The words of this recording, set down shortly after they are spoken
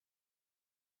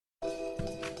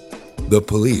The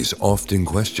police often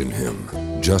question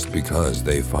him just because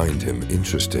they find him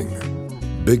interesting.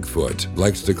 Bigfoot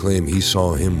likes to claim he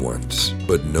saw him once,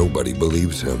 but nobody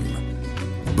believes him.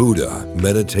 Buddha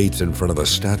meditates in front of a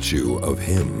statue of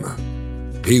him.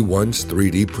 He once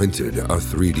 3D printed a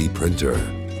 3D printer.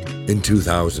 In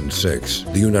 2006,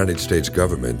 the United States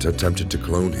government attempted to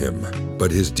clone him,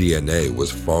 but his DNA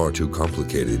was far too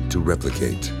complicated to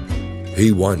replicate.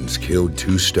 He once killed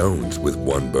 2 stones with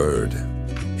 1 bird.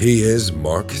 He is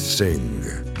Mark Singh,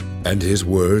 and his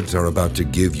words are about to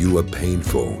give you a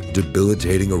painful,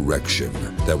 debilitating erection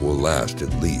that will last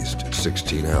at least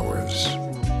 16 hours.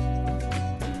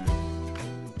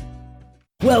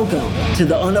 Welcome to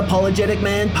the Unapologetic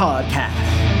Man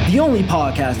Podcast, the only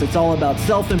podcast that's all about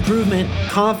self-improvement,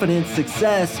 confidence,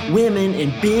 success, women,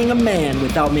 and being a man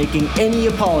without making any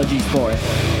apologies for it.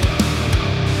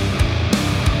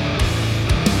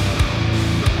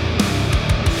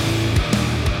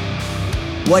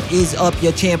 What is up,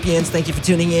 you champions? Thank you for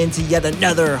tuning in to yet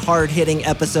another hard-hitting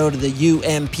episode of the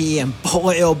UMP, and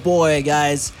boy, oh boy,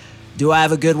 guys, do I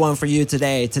have a good one for you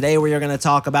today. Today we are going to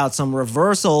talk about some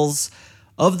reversals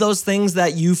of those things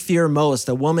that you fear most.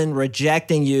 A woman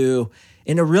rejecting you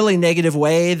in a really negative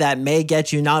way that may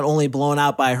get you not only blown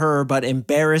out by her, but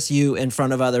embarrass you in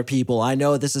front of other people. I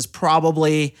know this is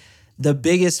probably the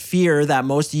biggest fear that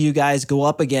most of you guys go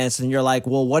up against, and you're like,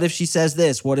 well, what if she says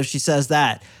this? What if she says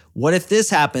that? What if this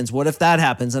happens? What if that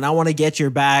happens? And I want to get your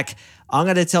back. I'm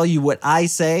going to tell you what I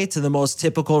say to the most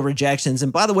typical rejections.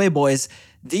 And by the way, boys,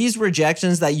 these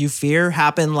rejections that you fear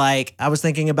happen, like, I was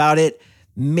thinking about it,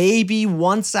 maybe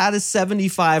once out of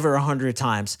 75 or 100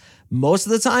 times. Most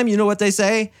of the time, you know what they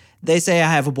say? They say,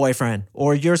 I have a boyfriend,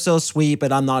 or you're so sweet,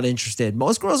 but I'm not interested.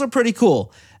 Most girls are pretty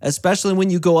cool, especially when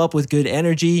you go up with good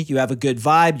energy, you have a good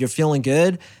vibe, you're feeling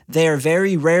good. They are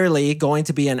very rarely going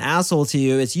to be an asshole to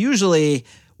you. It's usually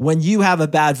when you have a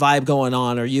bad vibe going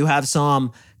on, or you have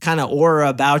some kind of aura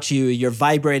about you, you're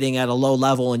vibrating at a low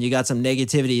level and you got some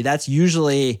negativity. That's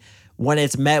usually when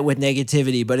it's met with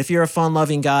negativity. But if you're a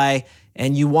fun-loving guy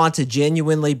and you want to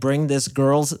genuinely bring this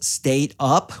girl's state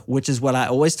up, which is what I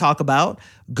always talk about,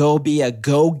 go be a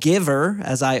go-giver,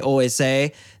 as I always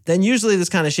say, then usually this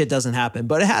kind of shit doesn't happen.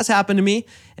 But it has happened to me,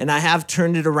 and I have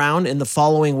turned it around in the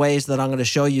following ways that I'm going to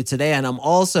show you today. And I'm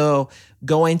also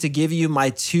going to give you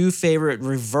my 2 favorite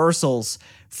reversals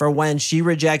for when she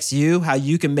rejects you, how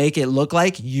you can make it look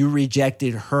like you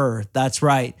rejected her. That's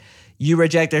right. You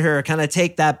rejected her, kind of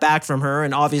take that back from her.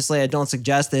 And obviously I don't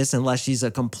suggest this unless she's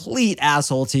a complete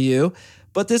asshole to you,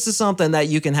 but this is something that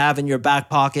you can have in your back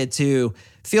pocket to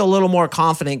feel a little more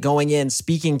confident going in,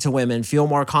 speaking to women, feel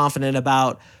more confident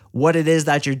about what it is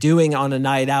that you're doing on a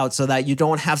night out so that you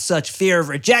don't have such fear of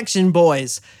rejection,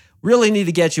 boys. Really need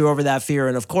to get you over that fear.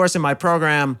 And of course, in my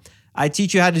program, I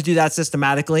teach you how to do that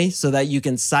systematically so that you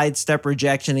can sidestep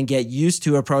rejection and get used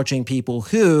to approaching people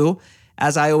who,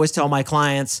 as I always tell my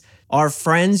clients, are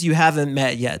friends you haven't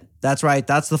met yet. That's right.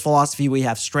 That's the philosophy we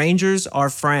have. Strangers are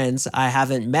friends I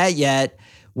haven't met yet.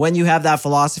 When you have that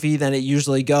philosophy, then it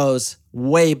usually goes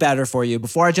way better for you.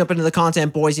 Before I jump into the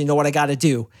content, boys, you know what I got to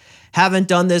do. Haven't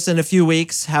done this in a few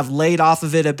weeks, have laid off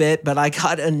of it a bit, but I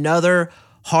got another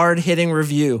hard-hitting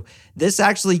review. This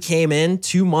actually came in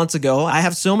 2 months ago. I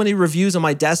have so many reviews on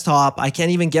my desktop, I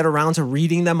can't even get around to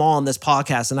reading them all on this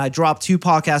podcast, and I drop 2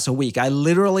 podcasts a week. I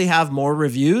literally have more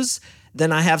reviews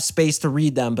than I have space to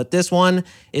read them. But this one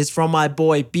is from my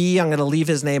boy B. I'm going to leave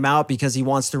his name out because he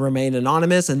wants to remain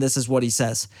anonymous, and this is what he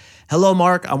says. Hello,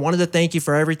 Mark. I wanted to thank you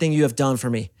for everything you have done for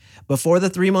me. Before the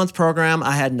 3-month program,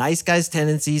 I had nice guys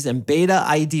tendencies and beta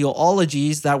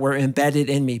ideologies that were embedded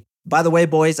in me. By the way,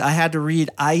 boys, I had to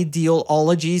read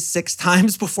ideology 6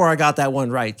 times before I got that one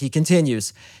right. He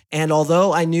continues, and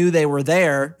although I knew they were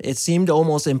there, it seemed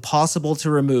almost impossible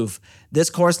to remove. This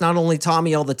course not only taught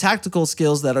me all the tactical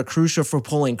skills that are crucial for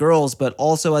pulling girls, but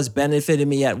also has benefited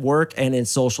me at work and in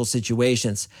social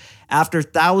situations. After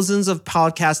thousands of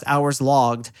podcast hours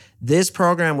logged, this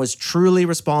program was truly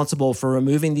responsible for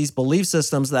removing these belief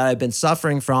systems that I've been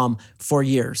suffering from for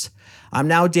years. I'm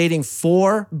now dating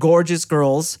 4 gorgeous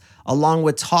girls, along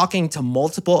with talking to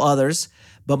multiple others,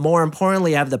 but more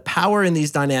importantly, I have the power in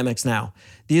these dynamics now.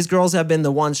 These girls have been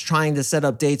the ones trying to set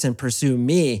up dates and pursue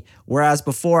me, whereas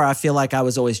before I feel like I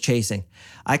was always chasing.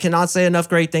 I cannot say enough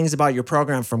great things about your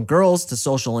program, from girls to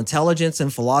social intelligence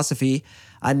and philosophy.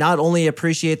 I not only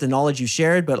appreciate the knowledge you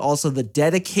shared, but also the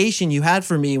dedication you had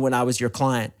for me when I was your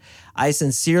client. I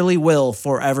sincerely will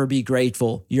forever be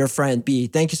grateful. Your friend, B.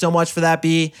 Thank you so much for that,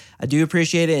 B. I do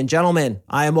appreciate it. And gentlemen,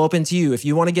 I am open to you. If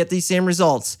you want to get these same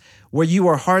results, where you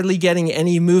are hardly getting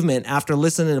any movement after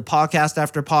listening to podcast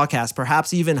after podcast,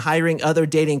 perhaps even hiring other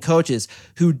dating coaches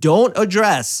who don't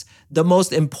address the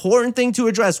most important thing to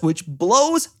address, which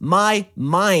blows my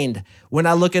mind when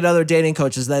I look at other dating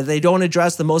coaches, that they don't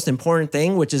address the most important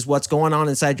thing, which is what's going on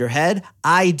inside your head.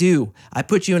 I do. I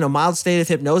put you in a mild state of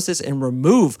hypnosis and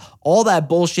remove all that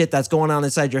bullshit that's going on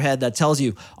inside your head that tells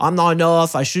you, I'm not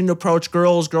enough, I shouldn't approach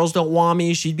girls, girls don't want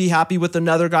me, she'd be happy with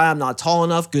another guy, I'm not tall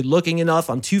enough, good looking enough,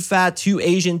 I'm too fat, too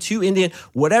Asian, too Indian,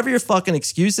 whatever your fucking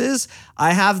excuse is,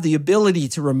 I have the ability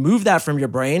to remove that from your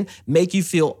brain, make you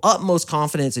feel utmost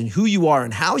confidence in who you are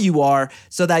and how you are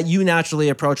so that you naturally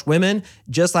approach women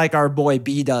just like our boy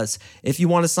B does. If you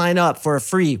want to sign up for a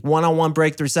free one-on-one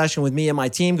breakthrough session with me and my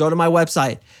team, go to my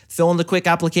website, fill in the quick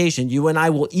application. You and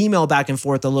I will email back and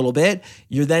forth a little bit.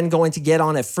 You're then going to get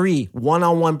on a free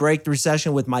one-on-one breakthrough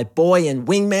session with my boy and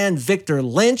wingman, Victor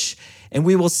Lynch. And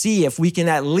we will see if we can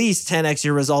at least 10x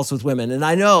your results with women. And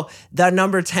I know that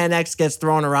number 10x gets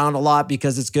thrown around a lot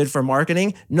because it's good for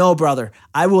marketing. No, brother,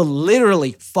 I will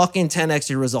literally fucking 10x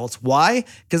your results. Why?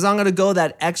 Because I'm going to go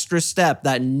that extra step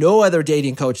that no other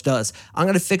dating coach does. I'm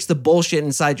going to fix the bullshit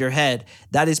inside your head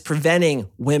that is preventing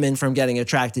women from getting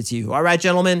attracted to you. All right,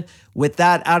 gentlemen, with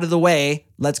that out of the way,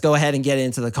 let's go ahead and get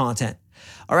into the content.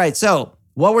 All right, so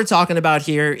what we're talking about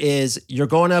here is you're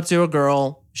going up to a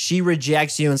girl, she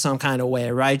rejects you in some kind of way,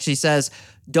 right? She says,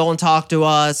 don't talk to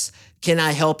us. Can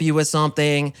I help you with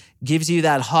something? Gives you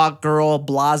that hot girl,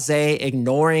 blasé,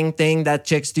 ignoring thing that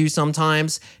chicks do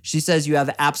sometimes. She says, you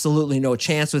have absolutely no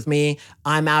chance with me.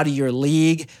 I'm out of your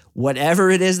league. Whatever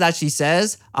it is that she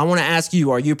says, I want to ask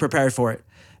you, are you prepared for it?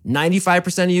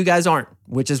 95% of you guys aren't,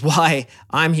 which is why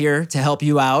I'm here to help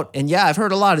you out. And yeah, I've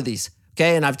heard a lot of these,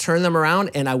 okay? And I've turned them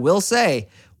around, and I will say,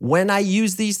 when I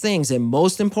use these things, and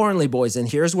most importantly, boys, and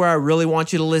here's where I really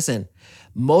want you to listen.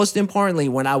 Most importantly,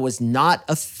 when I was not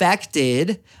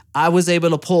affected, I was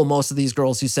able to pull most of these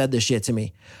girls who said this shit to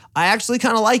me. I actually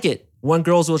kind of like it when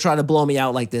girls will try to blow me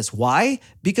out like this. Why?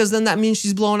 Because then that means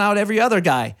she's blowing out every other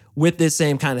guy with this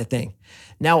same kind of thing.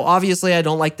 Now, obviously, I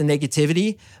don't like the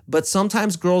negativity, but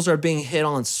sometimes girls are being hit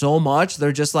on so much,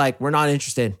 they're just like, we're not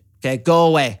interested. Okay, go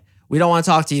away. We don't want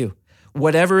to talk to you.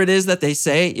 Whatever it is that they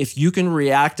say, if you can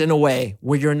react in a way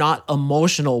where you're not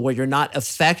emotional, where you're not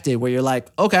affected, where you're like,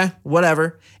 okay,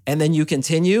 whatever. And then you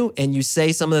continue and you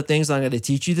say some of the things I'm going to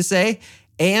teach you to say.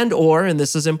 And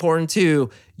this is important too,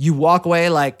 you walk away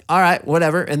like, all right,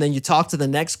 whatever. And then you talk to the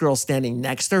next girl standing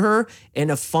next to her in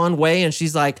a fun way. And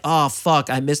she's like, oh, fuck,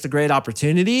 I missed a great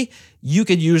opportunity. You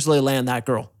could usually land that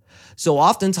girl. So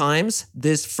oftentimes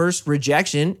this first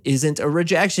rejection isn't a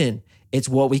rejection. It's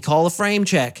what we call a frame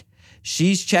check.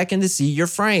 She's checking to see your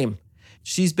frame.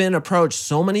 She's been approached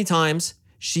so many times.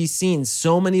 She's seen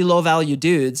so many low-value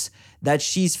dudes that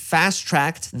she's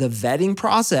fast-tracked the vetting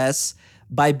process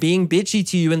by being bitchy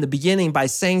to you in the beginning by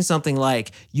saying something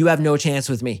like, you have no chance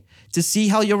with me, to see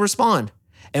how you'll respond.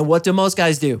 And what do most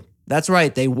guys do? That's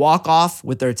right. They walk off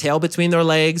with their tail between their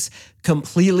legs,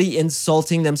 completely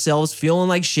insulting themselves, feeling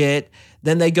like shit.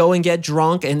 Then they go and get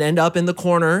drunk and end up in the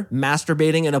corner,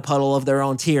 masturbating in a puddle of their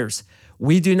own tears.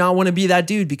 We do not want to be that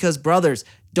dude because, brothers,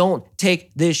 don't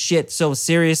take this shit so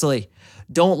seriously.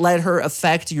 Don't let her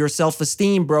affect your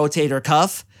self-esteem, bro, tater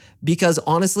cuff, because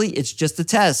honestly, it's just a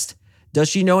test. Does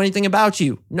she know anything about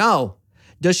you? No.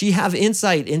 Does she have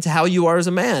insight into how you are as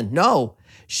a man? No.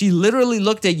 She literally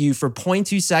looked at you for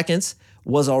 0.2 seconds,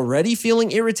 was already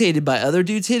feeling irritated by other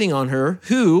dudes hitting on her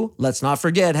who, let's not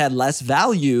forget, had less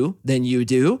value than you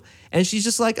do. And she's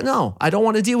just like, no, I don't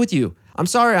want to deal with you. I'm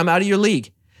sorry, I'm out of your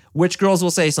league. Which girls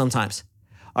will say sometimes.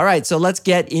 All right, so let's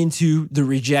get into the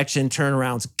rejection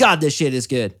turnarounds. God, this shit is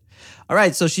good. All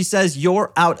right, so she says,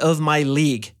 you're out of my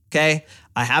league, okay?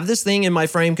 I have this thing in my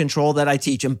frame control that I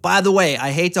teach. And by the way,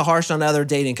 I hate to harsh on other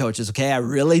dating coaches, okay? I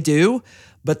really do.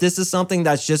 But this is something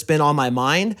that's just been on my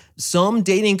mind. Some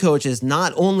dating coaches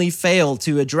not only fail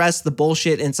to address the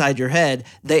bullshit inside your head,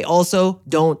 they also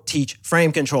don't teach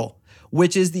frame control,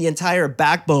 which is the entire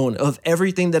backbone of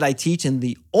everything that I teach and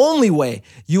the only way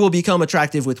you will become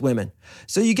attractive with women.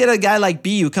 So you get a guy like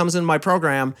B who comes into my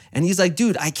program and he's like,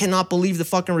 dude, I cannot believe the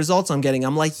fucking results I'm getting.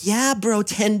 I'm like, yeah, bro,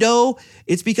 Tendo.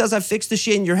 It's because I fixed the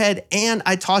shit in your head and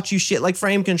I taught you shit like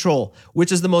frame control,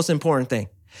 which is the most important thing.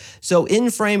 So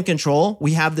in frame control,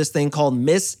 we have this thing called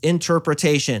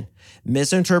misinterpretation.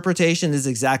 Misinterpretation is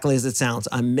exactly as it sounds.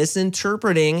 I'm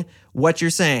misinterpreting what you're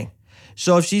saying.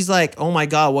 So if she's like, oh my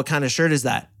God, what kind of shirt is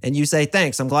that? And you say,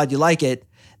 thanks, I'm glad you like it.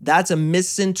 That's a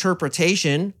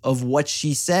misinterpretation of what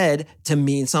she said to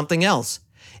mean something else.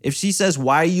 If she says,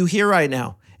 why are you here right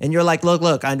now? And you're like,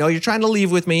 look, I know you're trying to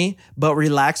leave with me, but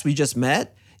relax, we just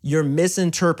met. You're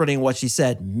misinterpreting what she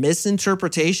said.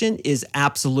 Misinterpretation is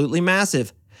absolutely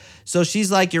massive. So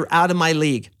she's like, you're out of my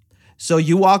league. So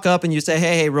you walk up and you say,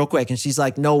 hey, real quick. And she's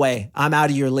like, no way, I'm out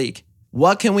of your league.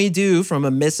 What can we do from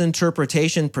a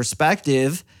misinterpretation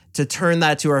perspective to turn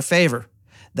that to our favor?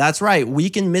 That's right. We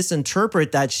can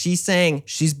misinterpret that she's saying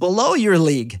she's below your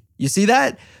league. You see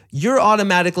that? You're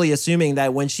automatically assuming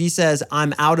that when she says,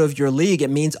 I'm out of your league, it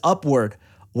means upward.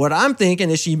 What I'm thinking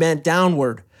is she meant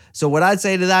downward. So what I'd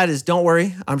say to that is, don't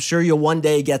worry. I'm sure you'll one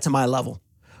day get to my level.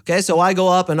 Okay, so I go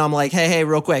up and I'm like, hey,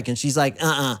 real quick. And she's like,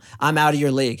 I'm out of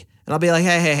your league. And I'll be like,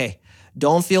 hey,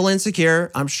 don't feel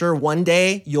insecure. I'm sure one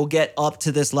day you'll get up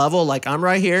to this level. Like, I'm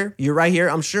right here. You're right here.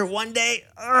 I'm sure one day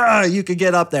you could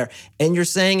get up there. And you're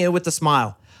saying it with a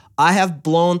smile. I have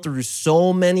blown through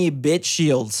so many bitch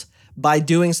shields by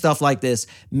doing stuff like this,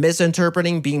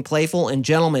 misinterpreting, being playful. And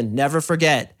gentlemen, never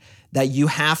forget that you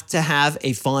have to have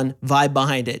a fun vibe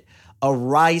behind it. A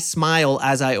wry smile,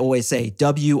 as I always say,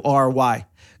 W-R-Y.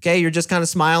 Okay, you're just kind of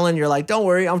smiling. You're like, don't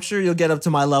worry, I'm sure you'll get up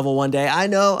to my level one day. I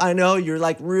know, you're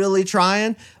like really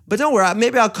trying, but don't worry,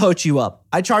 maybe I'll coach you up.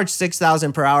 I charge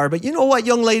 $6,000 per hour, but you know what,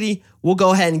 young lady? We'll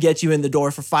go ahead and get you in the door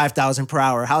for $5,000 per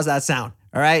hour. How's that sound?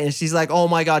 All right, and she's like, oh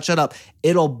my God, shut up.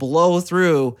 It'll blow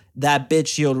through that bitch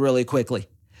shield really quickly.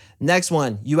 Next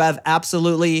one, you have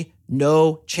absolutely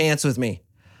no chance with me.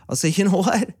 I'll say, you know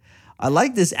what? I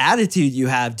like this attitude you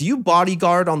have. Do you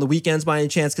bodyguard on the weekends by any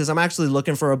chance? Because I'm actually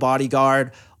looking for a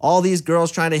bodyguard. All these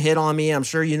girls trying to hit on me. I'm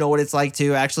sure you know what it's like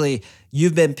too. Actually,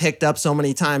 you've been picked up so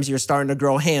many times, you're starting to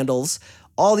grow handles.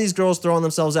 All these girls throwing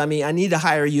themselves at me. I need to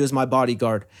hire you as my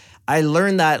bodyguard. I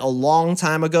learned that a long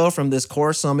time ago from this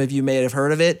course. Some of you may have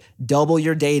heard of it. Double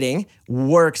Your Dating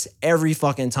works every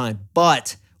fucking time.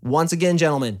 But once again,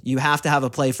 gentlemen, you have to have a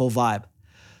playful vibe.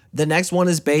 The next one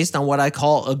is based on what I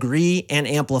call agree and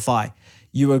amplify.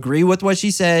 You agree with what she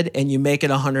said and you make it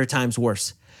 100 times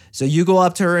worse. So you go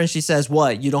up to her and she says,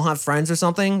 what? You don't have friends or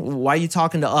something? Why are you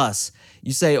talking to us?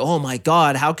 You say, oh my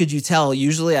God, how could you tell?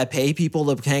 Usually I pay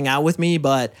people to hang out with me,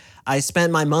 but I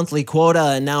spent my monthly quota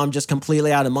and now I'm just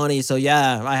completely out of money. So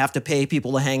yeah, I have to pay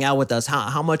people to hang out with us.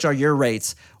 How much are your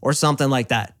rates? Or something like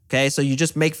that. Okay, so you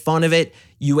just make fun of it.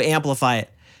 You amplify it.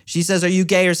 She says, are you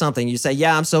gay or something? You say,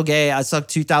 yeah, I'm so gay. I sucked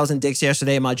 2,000 dicks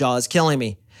yesterday. My jaw is killing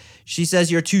me. She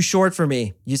says, you're too short for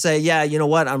me. You say, yeah, you know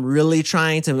what? I'm really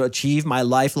trying to achieve my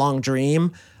lifelong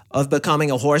dream of becoming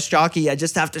a horse jockey. I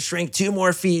just have to shrink 2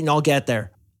 more feet and I'll get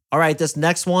there. All right, this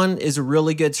next one is a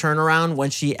really good turnaround when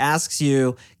she asks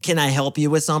you, can I help you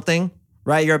with something?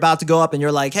 Right? You're about to go up and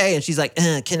you're like, hey, and she's like,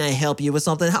 can I help you with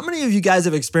something? How many of you guys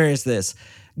have experienced this?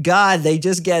 God, they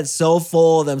just get so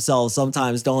full of themselves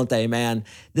sometimes, don't they, man?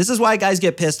 This is why guys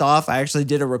get pissed off. I actually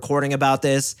did a recording about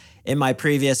this in my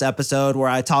previous episode where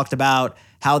I talked about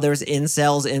how there's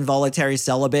incels, involuntary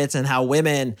celibates, and how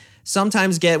women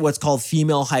sometimes get what's called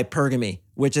female hypergamy,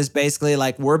 which is basically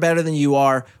like, we're better than you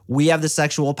are. We have the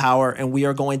sexual power and we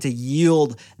are going to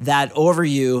yield that over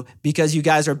you because you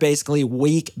guys are basically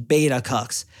weak beta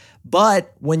cucks.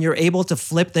 But when you're able to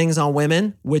flip things on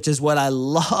women, which is what I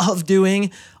love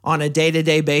doing on a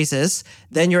day-to-day basis,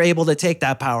 then you're able to take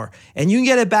that power. And you can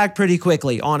get it back pretty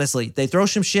quickly, honestly. They throw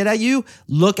some shit at you,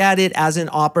 look at it as an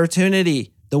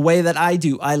opportunity. The way that I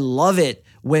do, I love it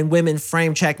when women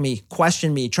frame check me,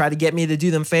 question me, try to get me to do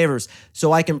them favors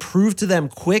so I can prove to them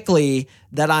quickly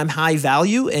that I'm high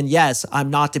value and yes,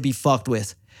 I'm not to be fucked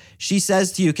with. She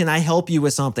says to you, can I help you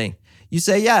with something? You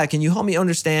say, yeah, can you help me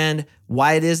understand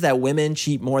why it is that women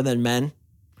cheat more than men?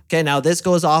 Okay, now this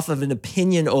goes off of an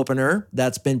opinion opener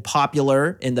that's been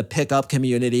popular in the pickup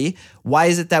community. Why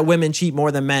is it that women cheat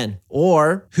more than men?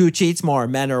 Or who cheats more,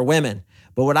 men or women?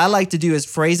 But what I like to do is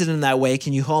phrase it in that way.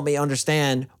 Can you help me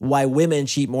understand why women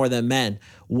cheat more than men?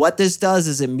 What this does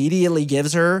is immediately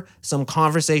gives her some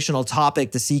conversational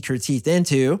topic to sink her teeth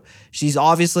into. She's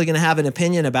obviously going to have an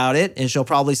opinion about it, and she'll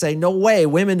probably say, no way,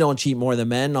 women don't cheat more than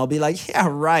men. And I'll be like, yeah,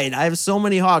 right. I have so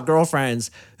many hot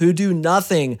girlfriends who do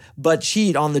nothing but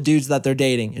cheat on the dudes that they're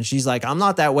dating. And she's like, I'm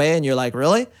not that way. And you're like,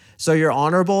 really? So you're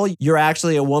honorable. You're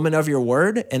actually a woman of your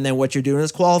word. And then what you're doing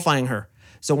is qualifying her.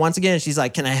 So once again, she's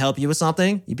like, can I help you with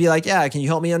something? You'd be like, yeah, can you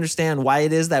help me understand why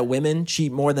it is that women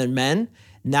cheat more than men?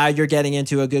 Now you're getting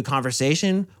into a good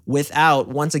conversation without,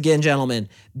 once again, gentlemen,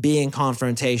 being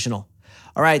confrontational.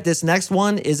 All right, this next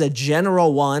one is a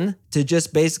general one to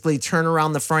just basically turn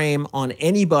around the frame on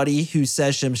anybody who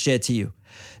says some shit to you.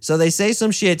 So they say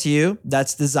some shit to you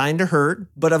that's designed to hurt,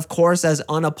 but of course, as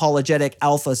unapologetic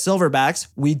alpha silverbacks,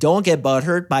 we don't get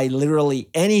butthurt by literally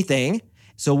anything.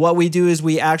 So what we do is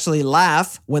we actually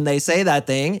laugh when they say that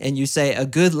thing, and you say, a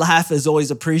good laugh is always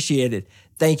appreciated.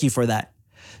 Thank you for that.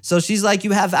 So she's like,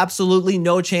 you have absolutely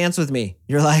no chance with me.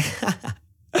 You're like,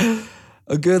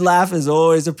 a good laugh is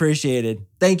always appreciated.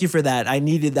 Thank you for that. I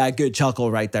needed that good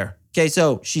chuckle right there. Okay,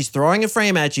 so she's throwing a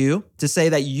frame at you to say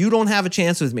that you don't have a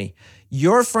chance with me.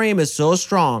 Your frame is so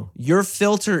strong, your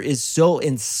filter is so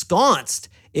ensconced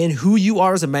in who you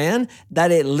are as a man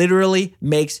that it literally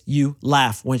makes you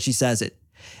laugh when she says it.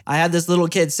 I had this little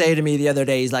kid say to me the other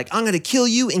day, he's like, I'm going to kill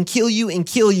you and kill you and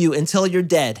kill you until you're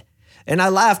dead. And I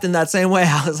laughed in that same way.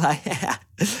 I was like,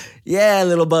 yeah,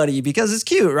 little buddy, because it's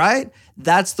cute, right?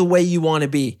 That's the way you want to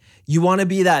be. You want to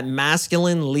be that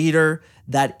masculine leader,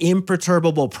 that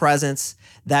imperturbable presence,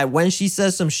 that when she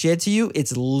says some shit to you,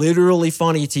 it's literally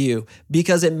funny to you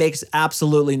because it makes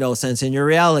absolutely no sense in your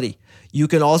reality. You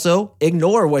can also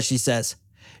ignore what she says.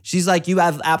 She's like, you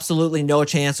have absolutely no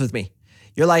chance with me.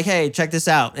 You're like, hey, check this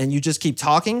out. And you just keep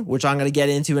talking, which I'm going to get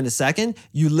into in a second.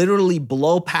 You literally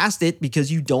blow past it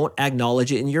because you don't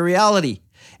acknowledge it in your reality.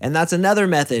 And that's another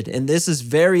method. And this is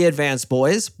very advanced,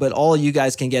 boys, but all you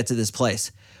guys can get to this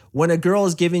place. When a girl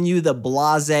is giving you the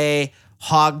blasé,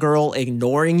 hot girl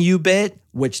ignoring you bit,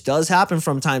 which does happen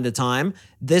from time to time,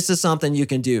 this is something you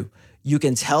can do. You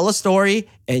can tell a story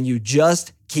and you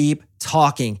just keep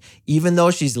talking, even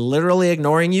though she's literally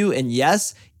ignoring you. And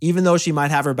yes, even though she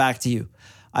might have her back to you.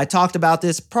 I talked about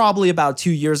this probably about 2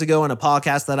 years ago in a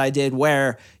podcast that I did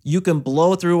where you can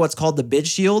blow through what's called the bitch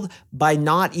shield by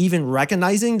not even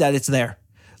recognizing that it's there.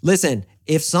 Listen,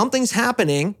 if something's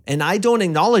happening and I don't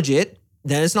acknowledge it,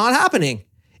 then it's not happening.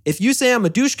 If you say I'm a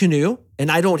douche canoe and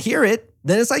I don't hear it,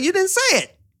 then it's like you didn't say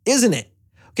it, isn't it?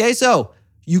 Okay, so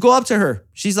you go up to her.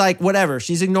 She's like, whatever.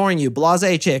 She's ignoring you.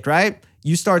 Blasé chick, right?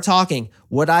 You start talking.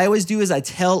 What I always do is I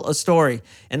tell a story.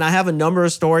 And I have a number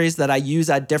of stories that I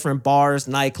use at different bars,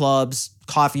 nightclubs,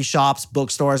 coffee shops,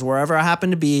 bookstores, wherever I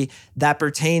happen to be that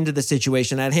pertain to the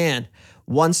situation at hand.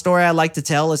 One story I like to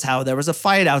tell is how there was a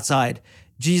fight outside.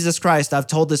 Jesus Christ, I've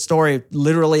told this story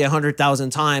literally 100,000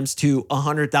 times to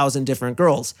 100,000 different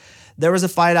girls. There was a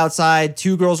fight outside.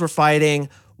 2 girls were fighting.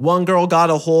 One girl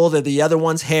got a hold of the other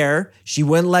one's hair. She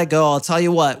wouldn't let go. I'll tell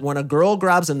you what, when a girl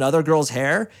grabs another girl's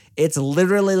hair, it's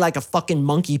literally like a fucking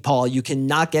monkey paw. You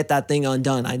cannot get that thing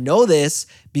undone. I know this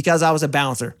because I was a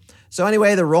bouncer. So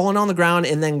anyway, they're rolling on the ground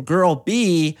and then girl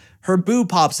B, her boob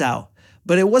pops out.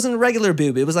 But it wasn't a regular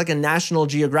boob. It was like a National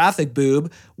Geographic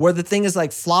boob where the thing is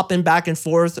like flopping back and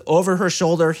forth over her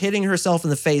shoulder, hitting herself in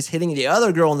the face, hitting the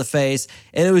other girl in the face.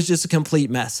 And it was just a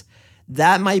complete mess.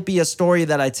 That might be a story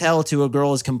that I tell to a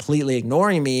girl who's completely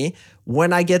ignoring me.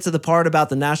 When I get to the part about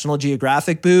the National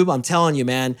Geographic boob, I'm telling you,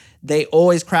 man, they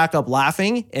always crack up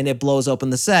laughing and it blows open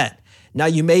the set. Now,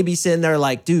 you may be sitting there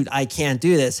like, dude, I can't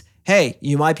do this. Hey,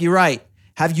 you might be right.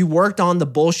 Have you worked on the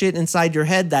bullshit inside your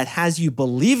head that has you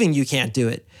believing you can't do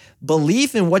it?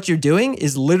 Belief in what you're doing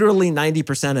is literally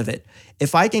 90% of it.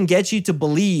 If I can get you to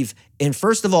believe in,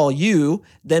 first of all, you,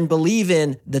 then believe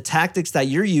in the tactics that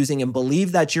you're using and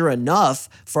believe that you're enough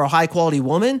for a high quality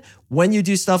woman, when you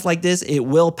do stuff like this, it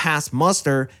will pass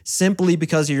muster simply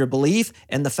because of your belief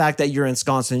and the fact that you're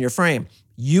ensconced in your frame.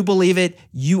 You believe it,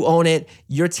 you own it,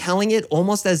 you're telling it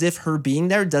almost as if her being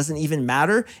there doesn't even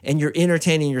matter, and you're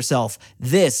entertaining yourself.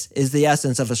 This is the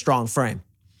essence of a strong frame.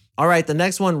 All right, the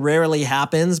next one rarely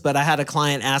happens, but I had a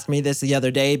client ask me this the other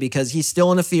day because he's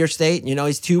still in a fear state. You know,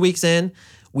 he's 2 weeks in.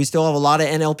 We still have a lot of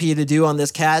NLP to do on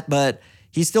this cat, but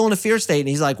he's still in a fear state. And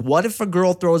he's like, what if a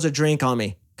girl throws a drink on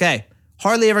me? Okay,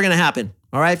 hardly ever going to happen.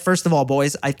 All right, first of all,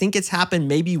 boys, I think it's happened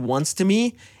maybe once to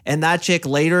me, and that chick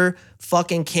later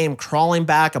fucking came crawling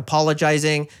back,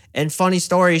 apologizing. And funny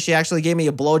story, she actually gave me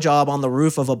a blowjob on the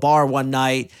roof of a bar one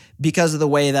night because of the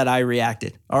way that I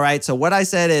reacted. All right, so what I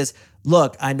said is,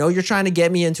 look, I know you're trying to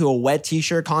get me into a wet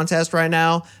t-shirt contest right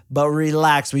now, but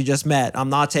relax, we just met. I'm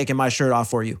not taking my shirt off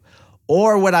for you.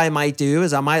 Or what I might do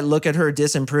is I might look at her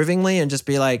disapprovingly and just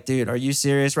be like, dude, are you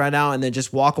serious right now? And then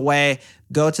just walk away,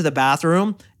 go to the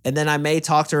bathroom. And then I may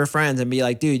talk to her friends and be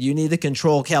like, dude, you need to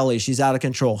control Kelly. She's out of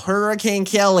control. Hurricane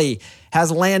Kelly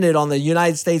has landed on the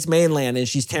United States mainland and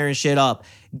she's tearing shit up.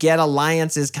 Get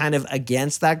alliances kind of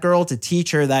against that girl to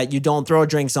teach her that you don't throw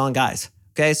drinks on guys.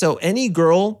 Okay, so any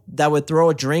girl that would throw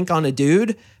a drink on a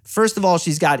dude, first of all,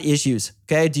 she's got issues.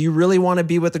 Okay, do you really want to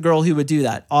be with a girl who would do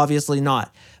that? Obviously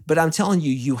not. But I'm telling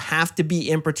you, you have to be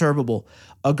imperturbable.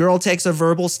 A girl takes a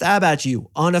verbal stab at you,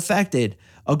 unaffected.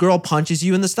 A girl punches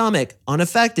you in the stomach,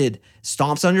 unaffected.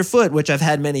 Stomps on your foot, which I've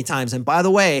had many times. And by the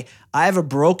way, I have a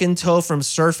broken toe from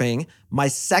surfing. My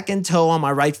second toe on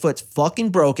my right foot's fucking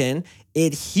broken.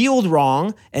 It healed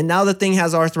wrong, and now the thing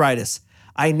has arthritis.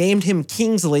 I named him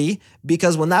Kingsley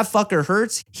because when that fucker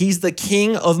hurts, he's the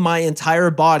king of my entire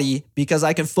body because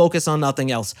I can focus on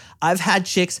nothing else. I've had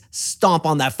chicks stomp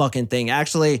on that fucking thing.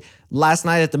 Actually, last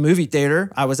night at the movie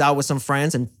theater, I was out with some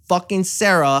friends and fucking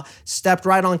Sarah stepped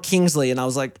right on Kingsley and I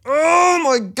was like, oh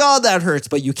my God, that hurts.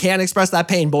 But you can't express that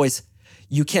pain, boys.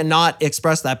 You cannot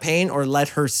express that pain or let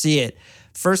her see it.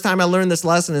 First time I learned this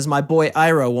lesson is my boy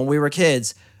Ira when we were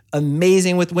kids.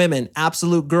 Amazing with women,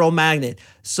 absolute girl magnet.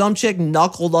 Some chick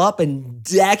knuckled up and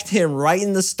decked him right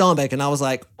in the stomach. And I was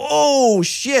like, oh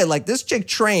shit, like this chick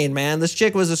trained, man. This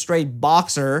chick was a straight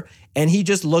boxer. And he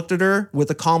just looked at her with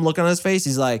a calm look on his face.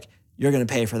 He's like, you're going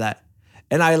to pay for that.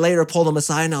 And I later pulled him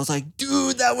aside and I was like,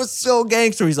 dude, that was so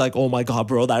gangster. He's like, oh my God,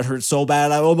 bro, that hurt so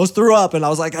bad. I almost threw up. And I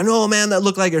was like, I know, man, that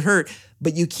looked like it hurt.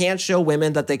 But you can't show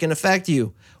women that they can affect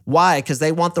you. Why? Because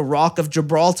they want the Rock of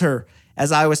Gibraltar,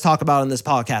 as I always talk about in this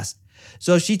podcast.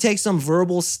 So if she takes some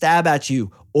verbal stab at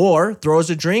you or throws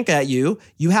a drink at you,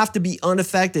 you have to be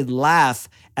unaffected, laugh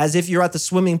as if you're at the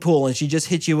swimming pool and she just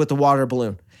hit you with the water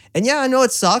balloon. And yeah, I know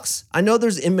it sucks. I know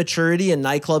there's immaturity in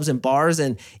nightclubs and bars.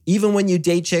 And even when you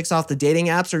date chicks off the dating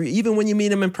apps or even when you meet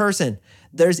them in person,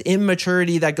 there's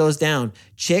immaturity that goes down.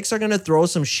 Chicks are going to throw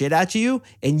some shit at you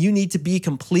and you need to be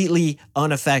completely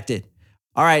unaffected.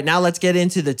 All right, now let's get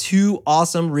into the 2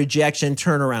 awesome rejection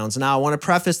turnarounds. Now, I want to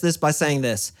preface this by saying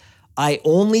this. I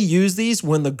only use these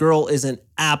when the girl is an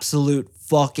absolute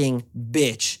fucking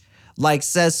bitch. Like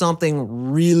says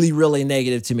something really, really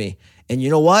negative to me. And you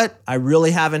know what? I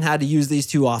really haven't had to use these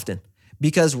too often.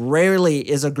 Because rarely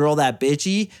is a girl that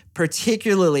bitchy,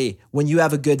 particularly when you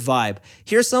have a good vibe.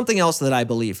 Here's something else that I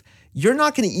believe. You're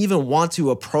not going to even want to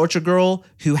approach a girl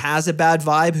who has a bad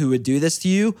vibe who would do this to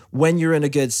you when you're in a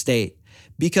good state.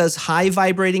 Because high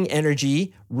vibrating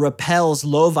energy repels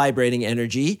low vibrating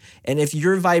energy. And if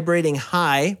you're vibrating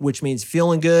high, which means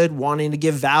feeling good, wanting to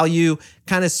give value,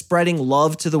 kind of spreading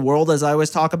love to the world, as I always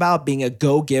talk about, being a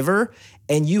go-giver,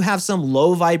 and you have some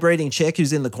low vibrating chick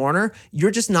who's in the corner,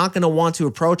 you're just not going to want to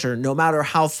approach her no matter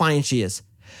how fine she is.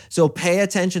 So pay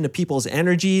attention to people's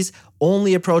energies.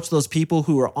 Only approach those people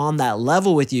who are on that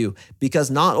level with you, because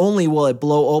not only will it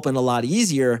blow open a lot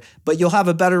easier, but you'll have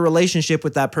a better relationship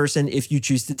with that person if you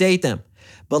choose to date them.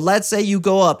 But let's say you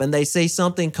go up and they say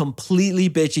something completely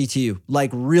bitchy to you,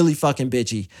 like really fucking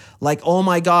bitchy. Like, oh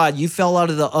my God, you fell out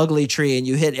of the ugly tree and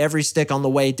you hit every stick on the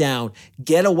way down.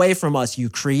 Get away from us, you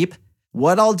creep.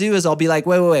 What I'll do is I'll be like,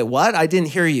 wait, what? I didn't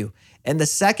hear you. And the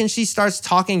second she starts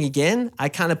talking again, I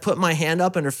kind of put my hand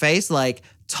up in her face, like,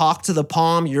 talk to the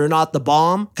palm, you're not the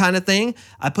bomb kind of thing.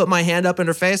 I put my hand up in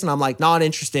her face and I'm like, not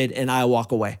interested, and I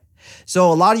walk away.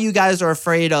 So a lot of you guys are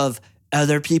afraid of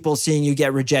other people seeing you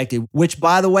get rejected, which,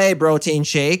 by the way, protein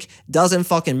shake, doesn't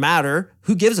fucking matter.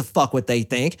 Who gives a fuck what they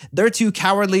think? They're too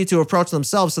cowardly to approach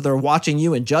themselves, so they're watching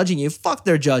you and judging you. Fuck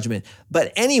their judgment.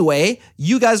 But anyway,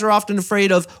 you guys are often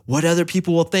afraid of what other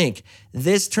people will think.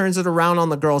 This turns it around on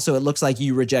the girl so it looks like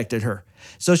you rejected her.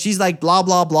 So she's like, blah,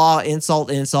 blah, blah,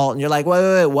 insult. And you're like,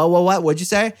 wait, what? What'd you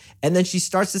say? And then she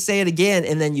starts to say it again.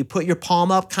 And then you put your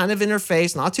palm up kind of in her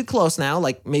face, not too close now,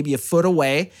 like maybe a foot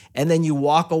away. And then you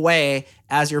walk away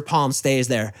as your palm stays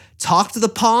there. Talk to the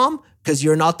palm because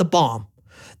you're not the bomb.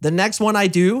 The next one I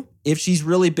do, if she's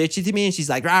really bitchy to me and she's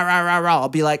like, rah, rah, rah, rah, I'll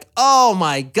be like, oh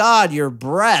my God, your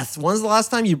breath. When's the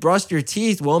last time you brushed your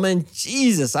teeth, woman?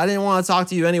 Jesus, I didn't want to talk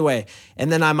to you anyway.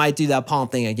 And then I might do that palm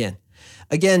thing again.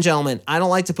 Again, gentlemen, I don't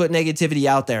like to put negativity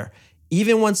out there.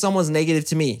 Even when someone's negative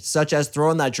to me, such as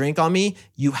throwing that drink on me,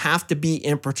 you have to be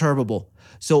imperturbable.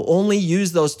 So only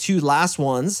use those 2 last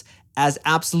ones as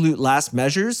absolute last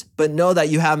measures, but know that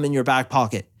you have them in your back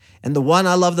pocket. And the one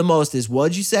I love the most is,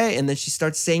 what'd you say? And then she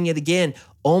starts saying it again,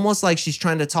 almost like she's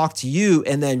trying to talk to you,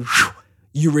 and then whew,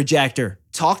 you reject her.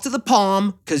 Talk to the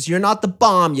palm, because you're not the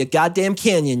bomb, you goddamn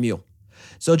canyon mule.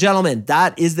 So gentlemen,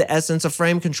 that is the essence of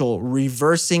frame control,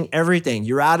 reversing everything.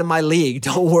 You're out of my league.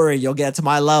 Don't worry, you'll get to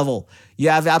my level. You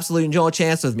have absolutely no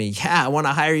chance with me. Yeah, I want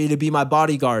to hire you to be my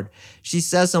bodyguard. She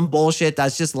says some bullshit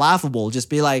that's just laughable. Just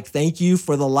be like, thank you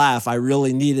for the laugh. I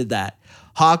really needed that.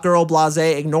 Hot girl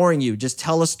blasé ignoring you. Just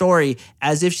tell a story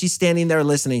as if she's standing there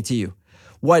listening to you.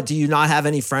 What, do you not have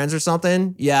any friends or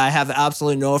something? Yeah, I have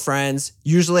absolutely no friends.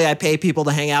 Usually I pay people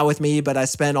to hang out with me, but I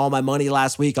spent all my money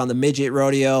last week on the midget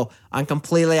rodeo. I'm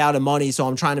completely out of money, so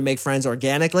I'm trying to make friends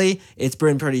organically. It's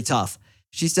been pretty tough.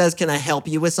 She says, can I help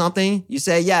you with something? You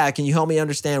say, yeah, can you help me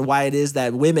understand why it is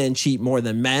that women cheat more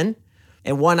than men?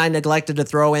 And one I neglected to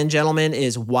throw in, gentlemen,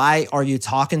 is why are you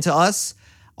talking to us?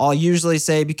 I'll usually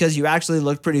say, because you actually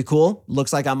look pretty cool.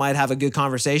 Looks like I might have a good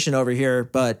conversation over here,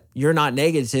 but you're not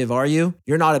negative, are you?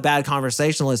 You're not a bad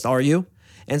conversationalist, are you?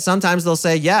 And sometimes they'll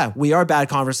say, yeah, we are bad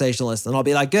conversationalists. And I'll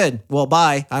be like, good, well,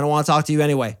 bye. I don't want to talk to you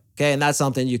anyway. Okay, and that's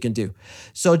something you can do.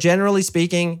 So generally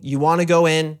speaking, you want to go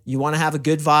in, you want to have a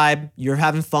good vibe, you're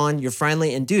having fun, you're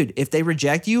friendly, and dude, if they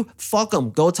reject you, fuck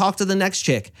them. Go talk to the next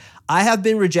chick. I have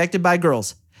been rejected by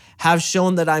girls, have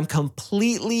shown that I'm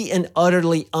completely and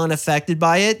utterly unaffected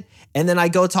by it, and then I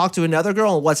go talk to another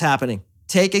girl, and what's happening?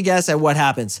 Take a guess at what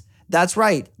happens. That's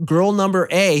right. Girl number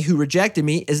A who rejected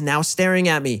me is now staring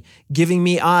at me, giving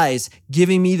me eyes,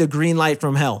 giving me the green light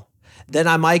from hell. Then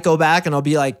I might go back and I'll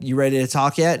be like, you ready to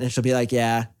talk yet? And she'll be like,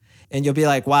 yeah. And you'll be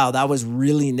like, wow, that was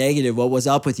really negative. What was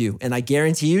up with you? And I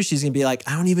guarantee you, she's going to be like,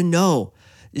 I don't even know.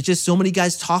 It's just so many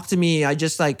guys talk to me. I'm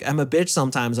a bitch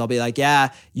sometimes. I'll be like, yeah,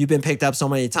 you've been picked up so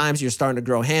many times. You're starting to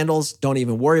grow handles. Don't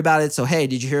even worry about it. So, hey,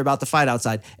 did you hear about the fight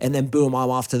outside? And then boom, I'm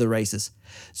off to the races.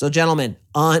 So gentlemen,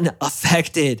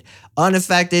 unaffected. And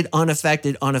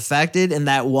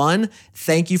that one,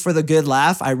 thank you for the good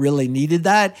laugh. I really needed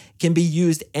that. Can be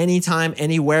used anytime,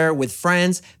 anywhere with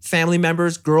friends, family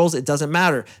members, girls, it doesn't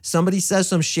matter. Somebody says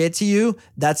some shit to you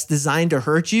that's designed to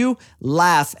hurt you,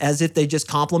 laugh as if they just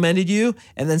complimented you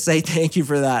and then say, thank you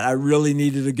for that. I really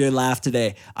needed a good laugh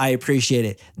today. I appreciate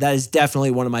it. That is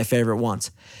definitely one of my favorite ones.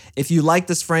 If you like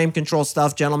this frame control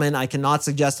stuff, gentlemen, I cannot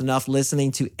suggest enough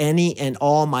listening to any and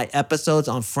all my episodes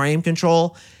on frame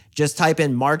control. Just type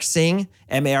in Mark Sing,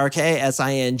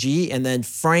 MarkSing, and then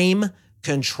frame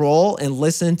control and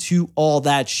listen to all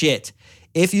that shit.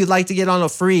 If you'd like to get on a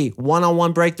free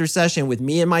one-on-one breakthrough session with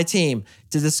me and my team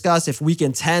to discuss if we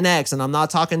can 10x, and I'm not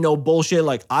talking no bullshit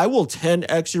like I will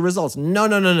 10x your results.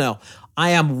 No.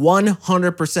 I am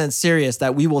 100% serious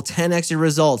that we will 10x your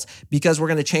results because we're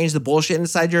going to change the bullshit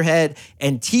inside your head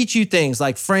and teach you things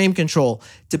like frame control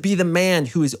to be the man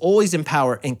who is always in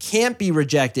power and can't be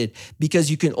rejected because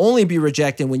you can only be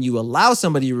rejected when you allow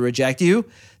somebody to reject you.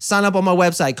 Sign up on my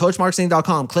website,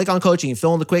 coachmarksing.com. Click on coaching,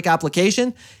 fill in the quick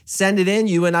application, send it in.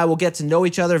 You and I will get to know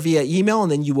each other via email,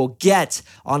 and then you will get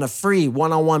on a free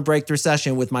one-on-one breakthrough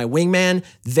session with my wingman,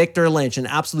 Victor Lynch, an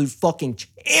absolute fucking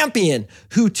champion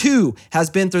who too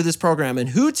has been through this program and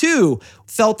who too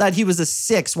felt that he was a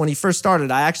 6 when he first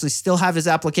started. I actually still have his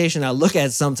application. I look at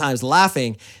it sometimes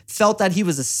laughing, felt that he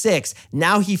was a 6.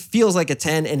 Now he feels like a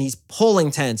 10 and he's pulling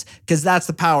 10s because that's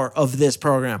the power of this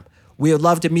program. We would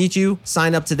love to meet you.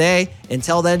 Sign up today.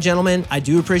 Until then, gentlemen, I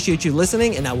do appreciate you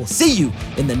listening, and I will see you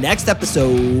in the next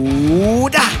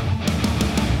episode.